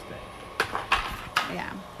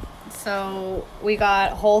Yeah. So we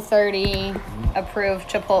got WHOLE30 approved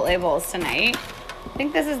Chipotle bowls tonight. I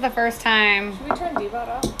think this is the first time. Should we turn D-Bot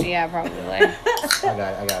off? Yeah, probably.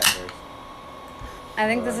 I got it first. I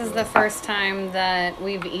think this is the first time that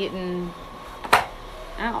we've eaten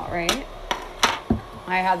out, right?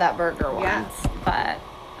 I had that burger once, but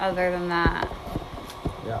other than that.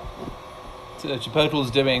 Yeah. So Chipotle's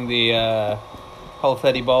doing the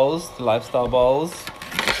WHOLE30 bowls, the lifestyle bowls,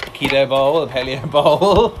 the keto bowl, the paleo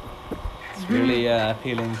bowl. It's really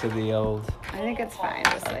appealing to the old. I think it's fine,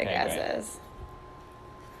 just like Okay, as great. is.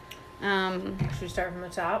 Should we start from the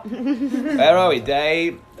top? Where are we?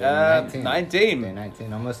 Day 19. Day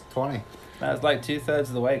 19, almost 20. That's like 2/3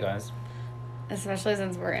 of the way, guys. Especially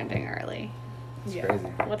since we're ending early. It's Yeah. crazy.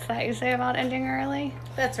 What's that you say about ending early?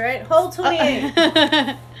 That's right. Whole 28.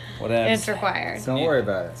 Whatever. It's required. Don't worry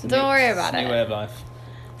about it. Don't worry about New way it. of life.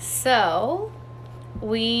 So,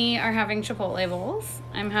 we are having Chipotle bowls.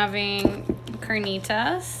 I'm having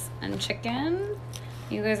carnitas and chicken.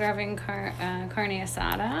 You guys are having carne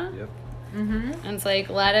asada. Yep. And it's like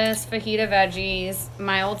lettuce, fajita veggies,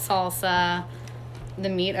 mild salsa, the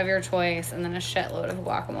meat of your choice, and then a shitload of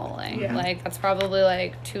guacamole. Yeah. Like, that's probably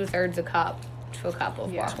like 2/3 a cup to a cup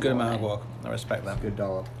of Yeah. guacamole. Good amount of guac. I respect that. Good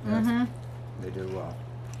dollop. They do well.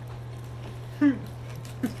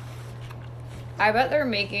 I bet they're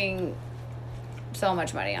making so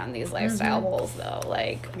much money on these lifestyle bowls, though.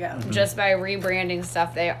 Like, Yeah. just by rebranding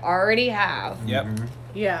stuff they already have. Yep.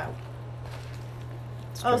 Yeah.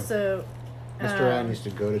 Also, Mr. Ryan used to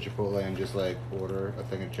go to Chipotle and just like order a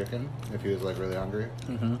thing of chicken if he was like really hungry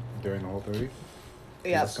during the WHOLE30.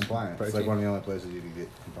 Yep. It's compliant. It's like one of the only places you can get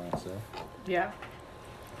compliant stuff. yeah.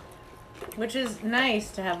 Which is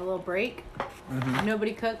nice to have a little break.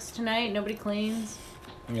 Nobody cooks tonight. Nobody cleans.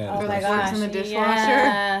 Yeah. Oh my Works gosh. in the dishwasher.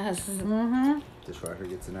 Yes. Mm-hmm. Dishwasher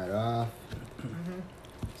gets the night off.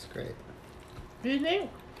 It's great. Do you think?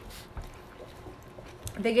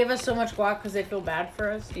 They give us so much guac because they feel bad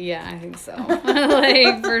for us. Yeah, I think so.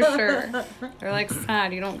 Like, for sure. They're like,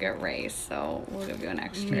 sad, you don't get rice, so we'll give you an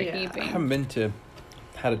extra Yeah. I heaping. haven't been to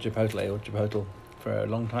had a Chipotle or Chipotle for a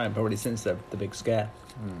long time, probably since the big scare.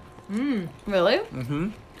 Really? Mm-hmm.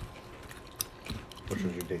 Which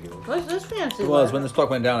was ridiculous. What's this fancy? It was one? when the stock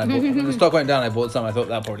went down. When the stock went down, I bought some. I thought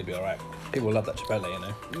that'd probably be all right. People love that Chipotle, you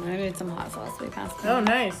know. I need some hot sauce. We passed. Oh,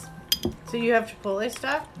 nice. So you have Chipotle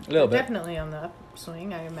stuff? A little bit. Definitely on the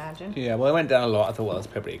upswing, I imagine. Yeah, well, it went down a lot. I thought, well, that's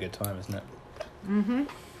probably a good time, isn't it? Mm-hmm.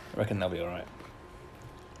 I reckon they'll be all right.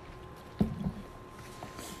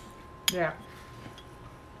 Yeah.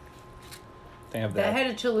 They have That their, head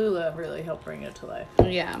of Cholula really helped bring it to life.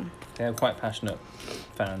 Yeah. they have quite passionate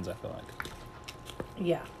fans, I feel like.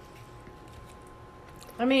 Yeah.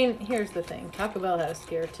 I mean, here's the thing. Taco Bell had a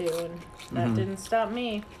scare too, and that didn't stop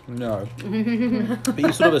me. No. But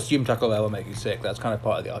you sort of assume Taco Bell will make you sick. That's kind of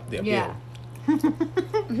part of the appeal. Yeah.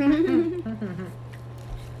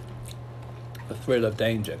 The thrill of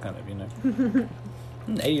danger, kind of, you know.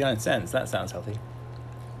 89 cents. That sounds healthy.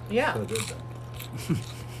 Yeah. So good though.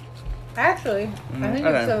 Actually, I think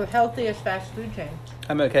I it's know. the healthiest fast food chain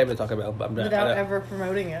I'm okay with Taco Bell, but without ever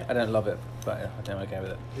promoting it. I don't love it, but I'm okay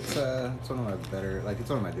with it. It's one of my better, like it's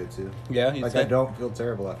one of my good too. Yeah, you'd Like say? I don't feel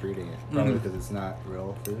terrible after eating it, probably because it's not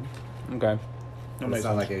real food. Okay. That It's makes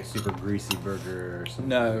not sense. like a super greasy burger or something.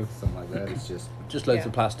 No. Something like that. It's Just loads Yeah.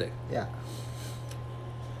 of plastic. yeah.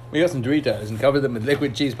 We got some Doritos and covered them with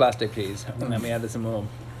liquid cheese plastic, please. And then we added some more.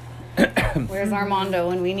 Where's Armando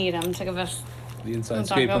when we need him to give us? The inside We'll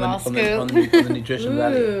scoop talk on about the nutrition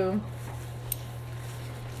value. Ooh.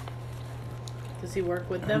 Does he work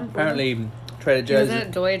with them? Apparently, Trader He was Joe's.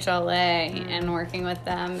 at Deutsch LA and working with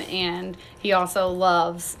them, and he also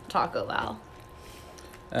loves Taco Bell.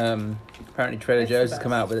 Apparently, Trader It's the Joe's has best.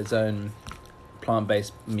 come out with its own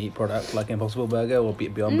plant-based meat product, like Impossible Burger or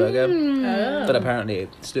Beyond Burger. Oh. But apparently,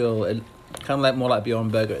 it's still kind of like more like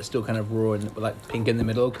Beyond Burger. It's still kind of raw and like pink in the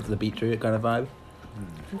middle because of the beetroot kind of vibe.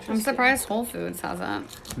 I'm surprised Whole Foods hasn't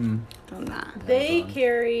done that. They Amazon.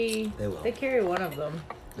 carry. They will. They carry one of them.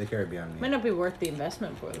 They carry Beyond Might Meat. not be worth the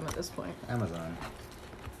investment for them at this point. Amazon.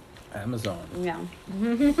 Amazon. Yeah.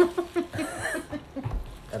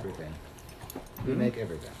 Everything. We make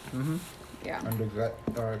everything. Yeah. Undercut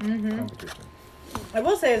our competition. I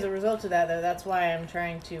will say, as a result of that, though, that's why I'm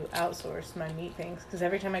trying to outsource my meat things. Because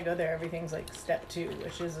every time I go there, everything's like step 2,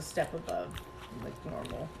 which is a step above like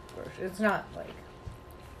normal grocery. It's not like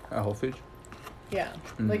Whole Foods. yeah,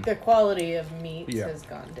 like the quality of meats Yeah. has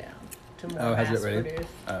gone down to more Oh, has it mass really? produced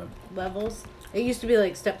Oh. levels. It used to be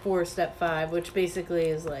like step 4, step 5, which basically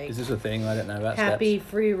is like Is this a thing? I don't know about happy,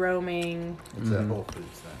 free roaming. It's a Whole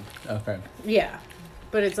Foods thing. steps. Okay. Yeah.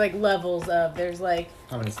 but it's like levels of there's like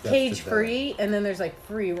How many steps cage is that? free, and then there's like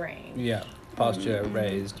free range. Yeah, pasture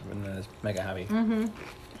raised and then it's mega heavy. Mm-hmm.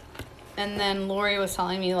 And then Lori was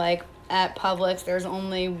telling me, like, at Publix, there's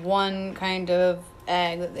only one kind of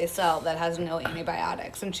egg that they sell that has no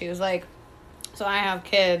antibiotics. And she was like, so I have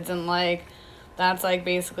kids, and, like, that's, like,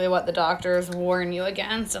 basically what the doctors warn you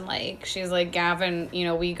against. And, like, she's like, Gavin, you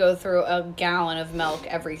know, we go through a gallon of milk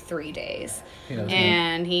every 3 days.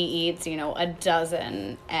 And he eats, you know, a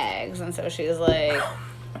dozen eggs. And so she was like...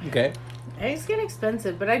 Okay. Eggs get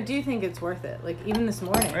expensive, but I do think it's worth it. Like, even this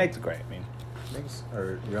morning. Eggs are great, I mean. Eggs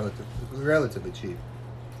are relatively cheap.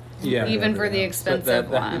 Yeah. Even for the But expensive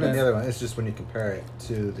the- one. Even the other one, it's just when you compare it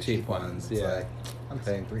to the Cheap cheap ones, ones, it's yeah. like, I'm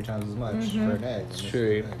paying 3 times as much for an egg. It's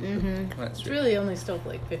true. Mm-hmm. That's It's true. really only still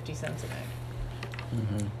like 50 cents an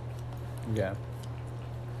egg. Yeah.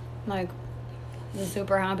 Like, the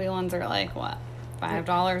super happy ones are, like, what?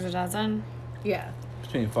 $5 a dozen? Yeah.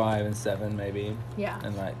 Between 5 and 7 maybe. Yeah.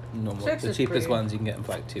 And like normal, 6 the is cheapest pretty- ones you can get them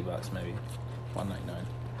for like $2 maybe, $1.99.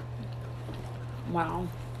 Wow.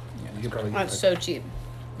 Yeah, you could probably get That's like, so cheap.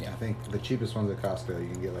 I think the cheapest ones at Costco,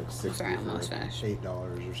 you can get like 60 Sorry, I'm for almost like finished. $8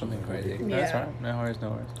 or something Something crazy. ridiculous. No, that's Yeah. right. No worries, no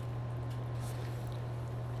worries.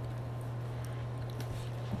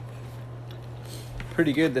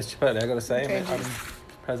 Pretty good, this Chipotle, I gotta say. Okay. I'm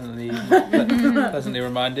pleasantly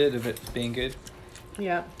reminded of it being good.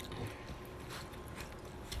 Yeah.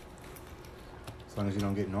 As long as you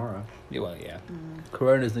don't get Nora. Yeah, well, yeah.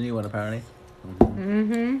 Corona's the new one, apparently.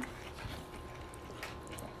 Mm-hmm.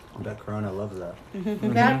 I bet Corona loves that.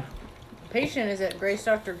 That patient is at Grace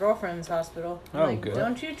Doctor Girlfriend's hospital. I'm Oh, like, good.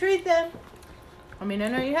 don't you treat them. I mean, I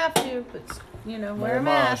know you have to, but, you know, wear a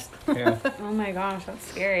mask. Yeah. Oh my gosh, that's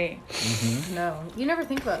scary. No, you never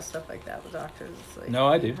think about stuff like that with doctors. It's like, No,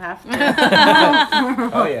 I do. You have to.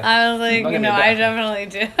 Oh, yeah. I was like, I'm you not know, gonna I be definitely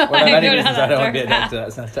do. Well, I in any go business, down I don't want that to be a dark doctor.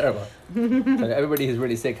 That sounds terrible. So everybody who's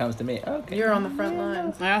really sick comes to me. Okay. You're on the front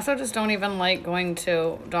lines. I also just don't even like going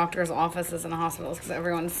to doctors' offices and hospitals because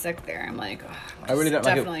everyone's sick there. I'm like, ugh, I really don't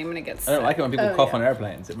like it. definitely I'm gonna get sick. I don't like it when people Oh, cough yeah. on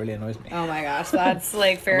airplanes. It really annoys me. Oh my gosh, that's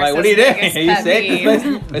like I'm Faris. like, what are you doing? biggest Are you pet sick?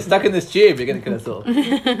 peeve. We're stuck in this tube. You're going to kill us all.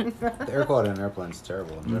 The air quality on airplanes is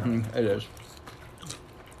terrible in general. It is.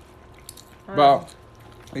 Well,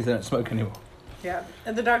 at least I don't smoke anymore. Yeah.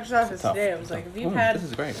 At the doctor's office Tough. today, I was like, if you've Ooh, had this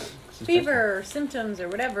is great. This is fever or symptoms or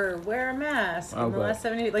whatever, wear a mask. Oh, in the good. last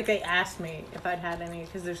 70, like they asked me if I'd had any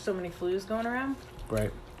because there's so many flus going around. great.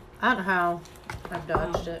 I don't know how I've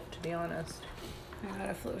dodged it, to be honest. I got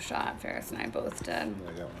a flu shot. Ferris and I both did. Yeah,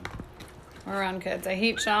 I got one. We're around kids. I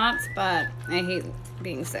hate shots, but I hate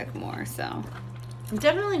being sick more. So I'm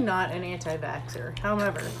definitely not an anti-vaxxer.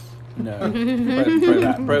 However, No.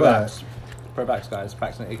 Pro-vax. Pro-vax, guys.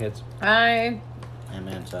 Vaccinate your kids. I I'm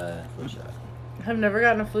anti-flu shot. have never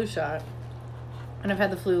gotten a flu shot. And I've had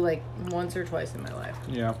the flu like once or twice in my life.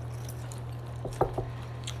 Yeah.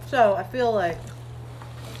 So I feel like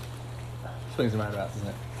Swings and roundabouts, isn't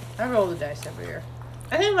it? I roll the dice every year.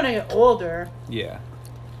 I think when I get older Yeah.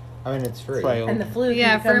 I mean, it's free. Frail. and the flu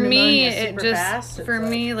yeah, can become for me, pneumonia it super just fast, it's for like-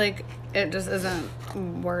 me like it just isn't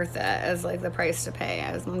worth it as like the price to pay.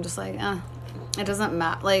 I'm just like, it doesn't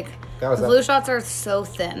matter. Like That was flu that- shots are so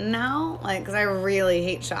thin now, like because I really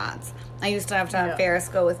hate shots. I used to have Yeah. Faris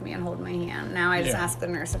go with me and hold my hand. Now I just Yeah. ask the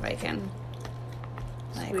nurse if I can.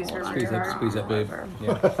 Like, Squeeze her hold on squeeze to up- her Squeeze arm up, or boob.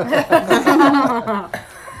 whatever. Yeah.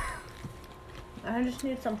 I just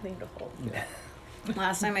need something to hold. Yeah.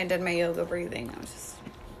 Last time I did my yoga breathing, I was just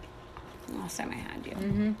last time I had you.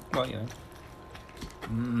 Mm-hmm. Well, you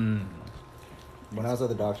know. When I was at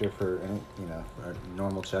the doctor for, a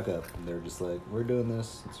normal checkup, they were just like, we're doing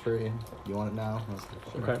this. It's free. You want it now? I was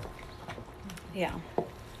like, sure. Okay. Yeah.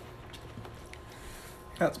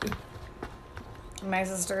 That's good. My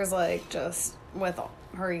sister's like just with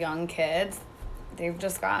her young kids, they've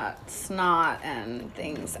just got snot and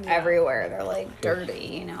things everywhere. They're like dirty,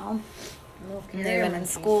 you know. And they've been in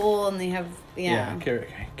school and they have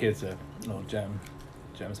Kids are little germ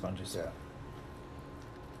sponges. Yeah.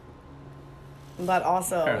 But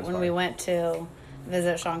also Parents when fine. we went to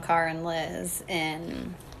visit Shankar and Liz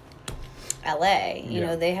in LA, you Yeah.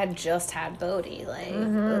 know, they had just had Bodhi. Like,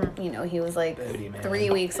 you know, he was like Bodhi, man. 3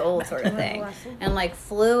 weeks old sort of thing. Last one. And like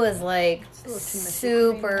flu is like a little too much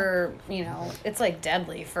super, you know, it's like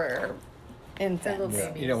deadly for They're infants. little Yeah.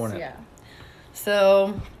 babies. You don't want it. Yeah.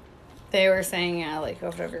 So they were saying, yeah, like you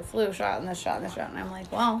have to have your flu shot and this shot and this shot. And I'm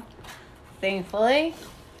like, well, thankfully,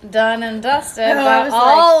 done and dusted. I Got was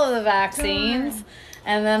all of the vaccines.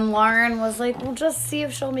 And then Lauren was like, well, just see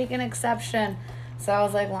if she'll make an exception. So I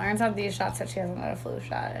was like, Lauren's had these shots, but she hasn't had a flu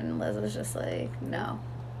shot. And Liz was just like, no.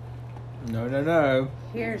 No.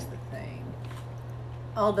 Here's the thing.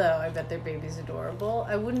 Although I bet their baby's adorable,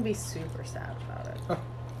 I wouldn't be super sad about it.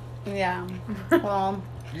 Yeah. Well,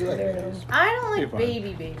 You like there it babies. is. I don't You're like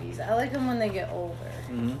fine. babies. I like them when they get older.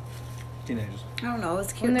 Mm-hmm. Teenagers. I don't know.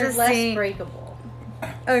 It's cute When they're to less see. breakable.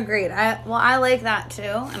 Agreed. I like that too,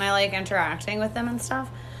 and I like interacting with them and stuff.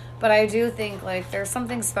 But I do think like there's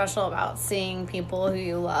something special about seeing people who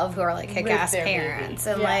you love who are like kick ass their baby. parents,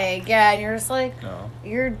 and Yeah. like and you're just like No.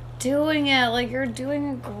 you're doing it, like you're doing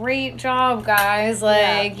a great job, guys.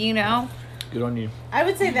 Like Yeah. you know, Good on you. I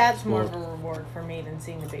would say that's more of a reward for me than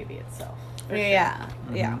seeing the baby itself. For sure. yeah,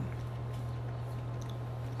 yeah.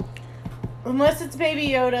 Unless it's Baby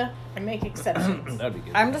Yoda, I make exceptions. That'd be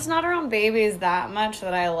good. I'm just not around babies that much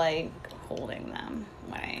that I like holding them.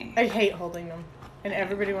 When I hate holding them, and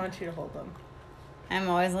everybody wants you to hold them. I'm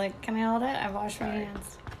always like, can I hold it? I wash my Sorry.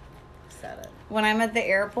 hands. Said it. When I'm at the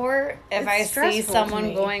airport, if It's I see stressful to someone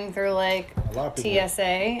me. going through like A lot of people.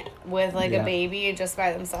 TSA with like Yeah. a baby just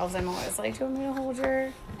by themselves, I'm always like, do you want me to hold your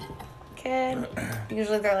kid?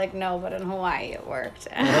 Usually they're like, no, but in Hawaii it worked.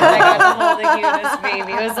 And I got to hold the cutest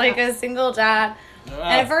baby. It was like a single dad. And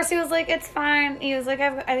at first he was like, it's fine. He was like,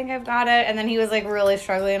 I think I've got it. And then he was like really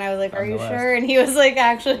struggling. And I was like, are I'm you the sure? And he was like,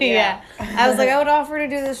 actually, yeah. Yeah. I was like, I would offer to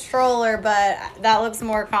do the stroller, but that looks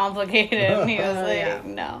more complicated. And he was Oh, like, yeah.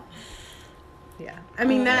 no. Yeah. I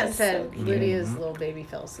mean, Oh, that that's said, so cute. Lydia's little baby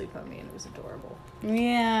fell asleep on me, and it was adorable.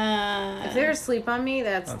 Yeah. If they're asleep on me,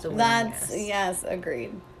 that's delirious. That's, yes,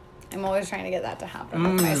 agreed. I'm always trying to get that to happen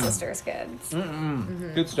with my sister's kids.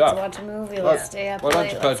 Good Let's stuff. watch a movie, Well, let's stay up well done,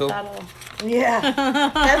 late, let's Chipotle. cuddle. Yeah.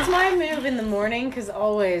 That's my move in the morning, because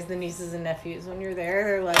always the nieces and nephews, when you're there,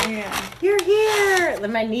 they're like, Yeah. you're here.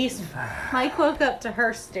 Like my niece, Mike woke up to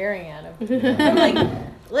her staring at him.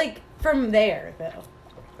 I'm like from there, though.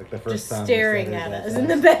 Like the first Just time staring at us in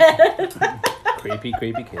the bed. Creepy,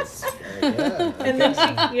 creepy kids. Yeah. And then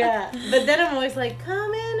she, yeah. But then I'm always like,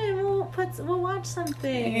 come in and we'll watch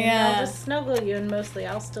something. And Yeah. I'll just snuggle you, and mostly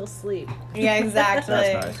I'll still sleep. Yeah, exactly.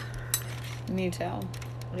 That's nice. Me too.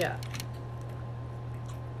 Yeah.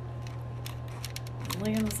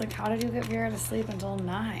 Liam was like, how did you get Vera to sleep until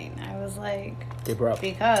 9? I was like, Keep her up.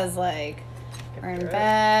 because like we're in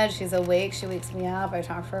bed, she's awake, she wakes me up, I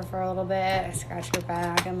talk to her for a little bit, I scratch her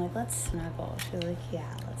back, I'm like, let's snuggle. She's like, yeah,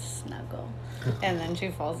 let's snuggle. And then she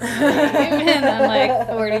falls asleep. And then like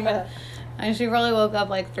 40 minutes. And she probably woke up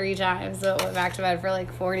like 3 times, so went back to bed for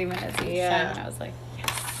like 40 minutes each Yeah. time. And I was like,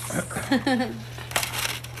 yes.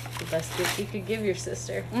 The best gift you could give your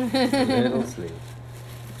sister. Little sleep.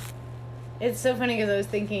 It's so funny because I was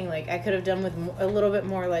thinking like I could have done with a little bit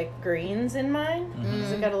more like greens in mine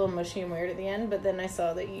because it got a little mushy and weird at the end. But then I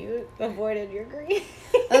saw that you avoided your green.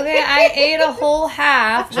 Okay, I ate a whole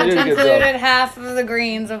half, She which did a good included job. half of the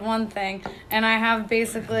greens of one thing, and I have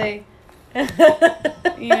basically,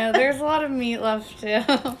 there's a lot of meat left too.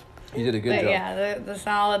 You did a good But job. yeah, the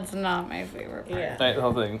salad's not my favorite part. Yeah. I ate the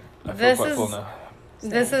whole thing. I feel This quite full is- now.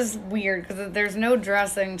 This is weird because there's no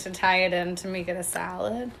dressing to tie it in to make it a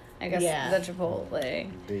salad. I guess Yeah. the chipotle. The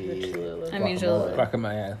I mean, guacamole.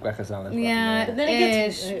 Cholula. Cracker salad. Yeah, But then it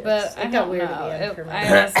gets- ish, it but I got don't weird know. at the end for me. I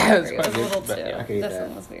honestly It's agree. It was quite a little good, but too. yeah. I can eat This that.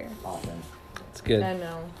 one was weird. Often. It's good. I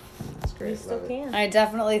know. It's great. You still Love it. can. I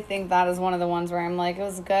definitely think that is one of the ones where I'm like, it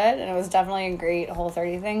was good and it was definitely a great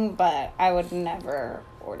Whole30 thing, but I would never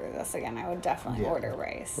order this again. I would definitely Yeah. order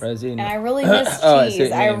rice. Rosie, And I really miss Oh, I see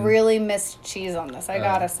cheese. what you I mean. really miss cheese on this. I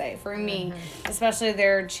gotta say, for me, Mm-hmm. especially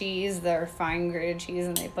their cheese, their fine grated cheese,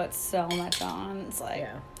 and they put so much on. It's like,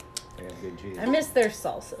 Yeah. They have good cheese. I miss their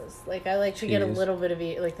salsas. Like I like to get a Cheese. little bit of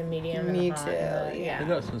like the medium. And Me the hot too, and the- yeah. You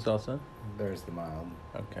got some salsa? There's the mild.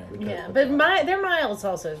 Okay. We could Yeah, put but that. their mild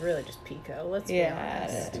salsa is really just pico. Let's be yeah,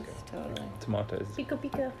 honest. it is, totally. Tomatoes. Pico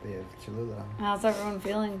pico. They have Cholula. How's everyone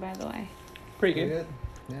feeling, by the way? Pretty Pretty good. good.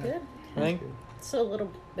 Yeah. Good. I think. Still a little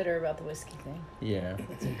bitter about the whiskey thing. Yeah.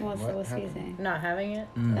 What's the What whiskey happened? thing? Not having it.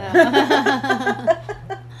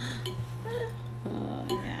 Oh,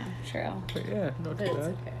 yeah, true. But yeah, not But too it's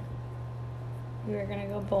bad. okay. We were gonna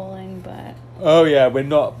go bowling, but Oh yeah, we're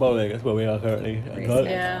not bowling. That's where we are currently. rescheduled.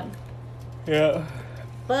 Yeah. Yeah.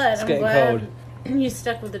 But It's I'm getting glad you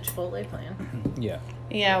stuck with the Chipotle plan. Yeah.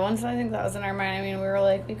 Yeah, once I think that was in our mind. I mean, we were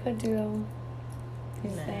like, we could do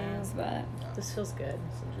these Nah. things, but This feels good.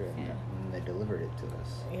 So good. Yeah. And they delivered it to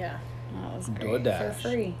us. Yeah. that was great DoorDash. for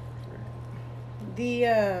free. The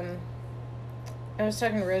I was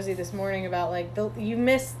talking to Rosie this morning about like you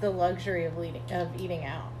miss the luxury of eating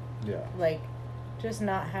out. Yeah. Like just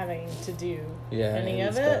not having to do Yeah. any and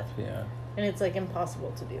of it. stuff, Yeah. And it's like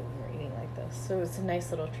impossible to do when we're eating like this. So it's a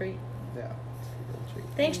nice little treat. Yeah. It's a little treat.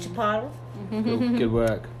 Thanks, Chipotle. Good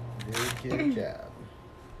work. Very good job.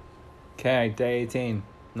 Okay, day 18.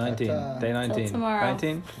 19. Day 19. tomorrow.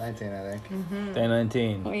 19? 19, I think. Mm-hmm. Day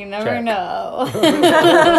 19. We never Check. know.